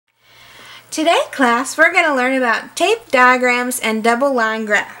Today, class, we're going to learn about tape diagrams and double line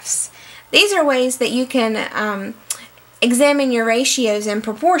graphs. These are ways that you can examine your ratios and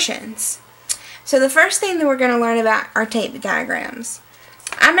proportions. So the first thing that we're going to learn about are tape diagrams.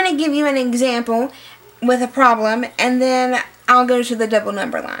 I'm going to give you an example with a problem, and then I'll go to the double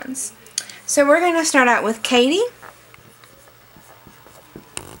number lines. So we're going to start out with Katie,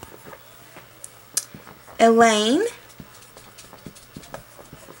 Elaine,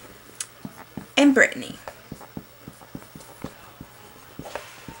 and Brittany.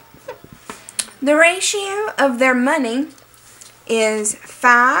 The ratio of their money is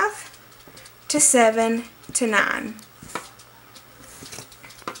 5 to 7 to 9.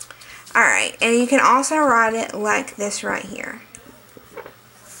 Alright, and you can also write it like this right here.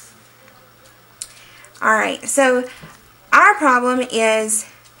 Alright, so our problem is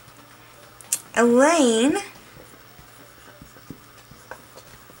Elaine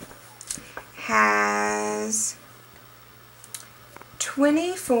has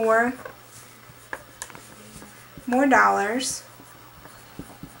 24 more dollars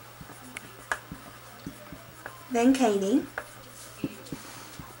than Katie.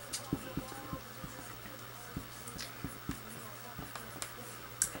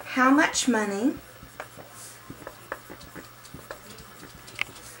 How much money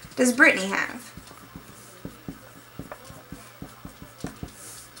does Brittany have?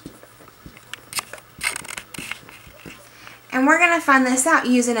 And we're going to find this out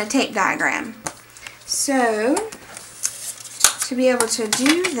using a tape diagram. So, to be able to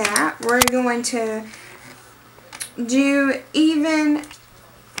do that, we're going to do even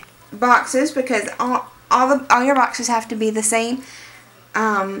boxes because all your boxes have to be the same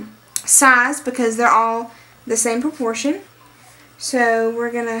size because they're all the same proportion. So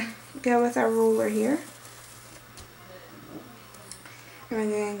we're going to go with our ruler here. And we're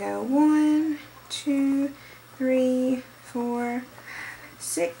going to go 1, 2, 3, 4,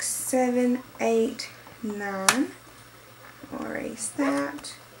 6, 7, 8, 9. We'll erase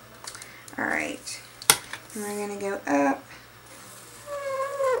that. Alright. And we're going to go up.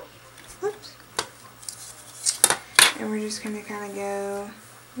 Whoops. And we're just going to kind of go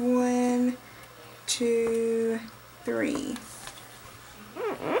 1, 2, 3.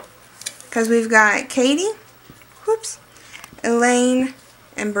 Because we've got Katie, whoops, Elaine,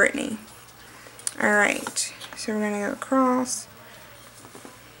 and Brittany. Alright, so we're going to go across.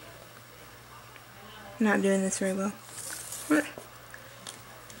 I'm not doing this very well.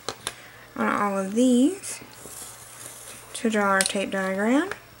 On all of these to draw our tape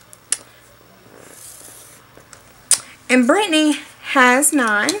diagram. And Brittany has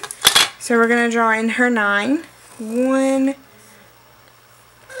 9, so we're going to draw in her 9. 1,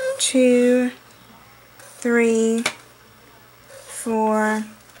 2, 3, 4,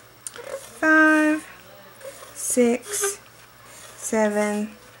 5, 6,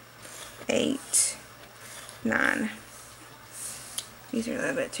 7, 8, 9. These are a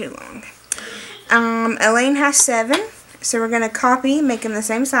little bit too long. Elaine has 7, so we're going to copy, make them the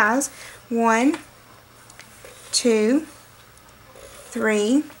same size. 1, 2,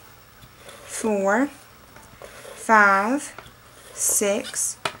 3, 4, 5,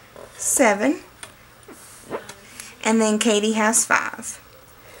 6, 7, and then Katie has 5.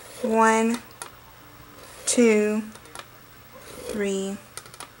 1, 2, 3,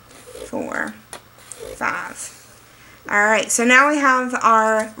 4, 5. Alright, so now we have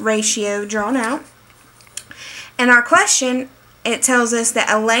our ratio drawn out. And our question, it tells us that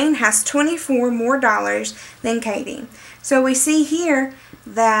Elaine has 24 more dollars than Katie. So we see here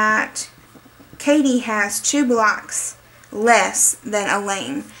that Katie has 2 blocks less than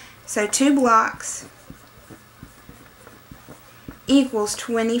Elaine. So 2 blocks equals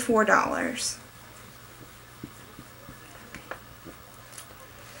 $24.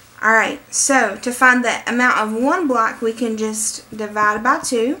 Alright, so to find the amount of 1 block, we can just divide by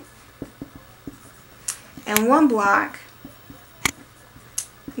 2. And 1 block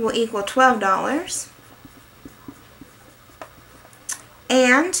will equal $12.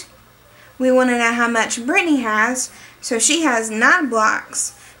 And we want to know how much Brittany has. So she has 9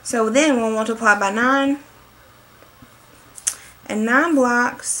 blocks. So then we'll multiply by 9. And 9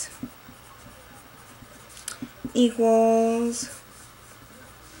 blocks equals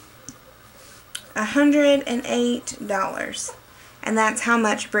 $108. And that's how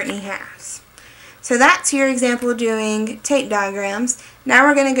much Brittany has. So that's your example doing tape diagrams. Now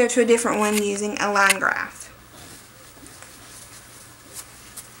we're going to go to a different one using a line graph.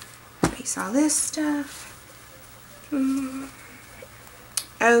 Erase all this stuff.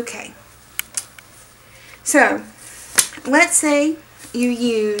 Okay. So let's say you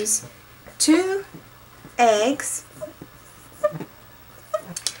use 2 eggs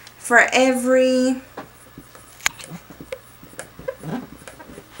for every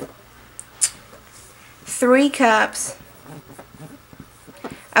 3 cups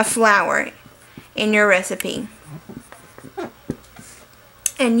of flour in your recipe.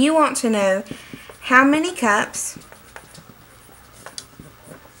 And you want to know how many cups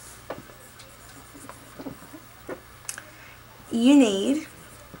you need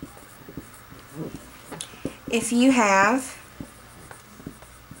if you have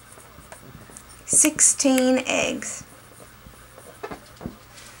 16 eggs.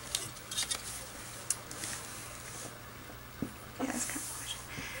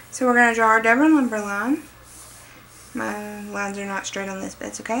 So we're going to draw our double number line. My lines are not straight on this, but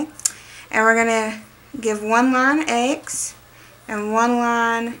it's okay. And we're going to give 1 line eggs and 1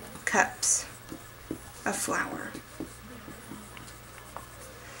 line cups of flour.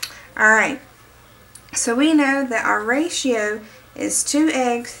 Alright, so we know that our ratio is 2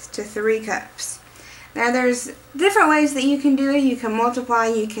 eggs to 3 cups. Now there's different ways that you can do it. You can multiply,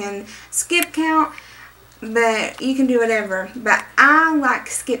 you can skip count, but you can do whatever. But I like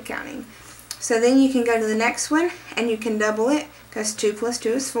skip counting. So then you can go to the next one and you can double it, because 2 plus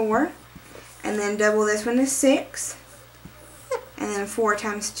 2 is 4. And then double this one is 6. And then 4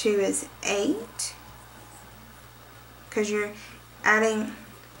 times 2 is 8. Because you're adding,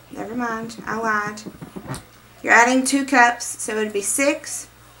 never mind, I lied. You're adding 2 cups, so it would be 6.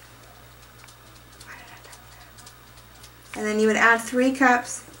 And then you would add 3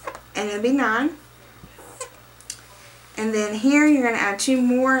 cups, and it would be 9. And then here you're going to add 2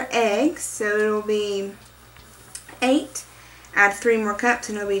 more eggs, so it will be 8. Add 3 more cups,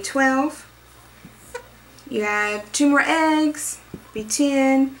 and it will be 12. You add 2 more eggs, be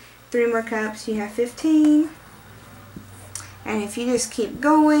 10. 3 more cups, you have 15. And if you just keep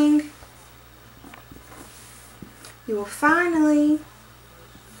going, you will finally,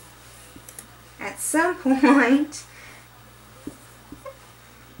 at some point,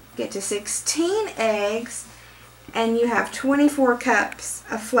 get to 16 eggs, and you have 24 cups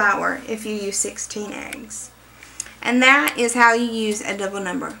of flour if you use 16 eggs. And that is how you use a double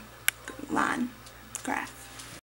number line graph.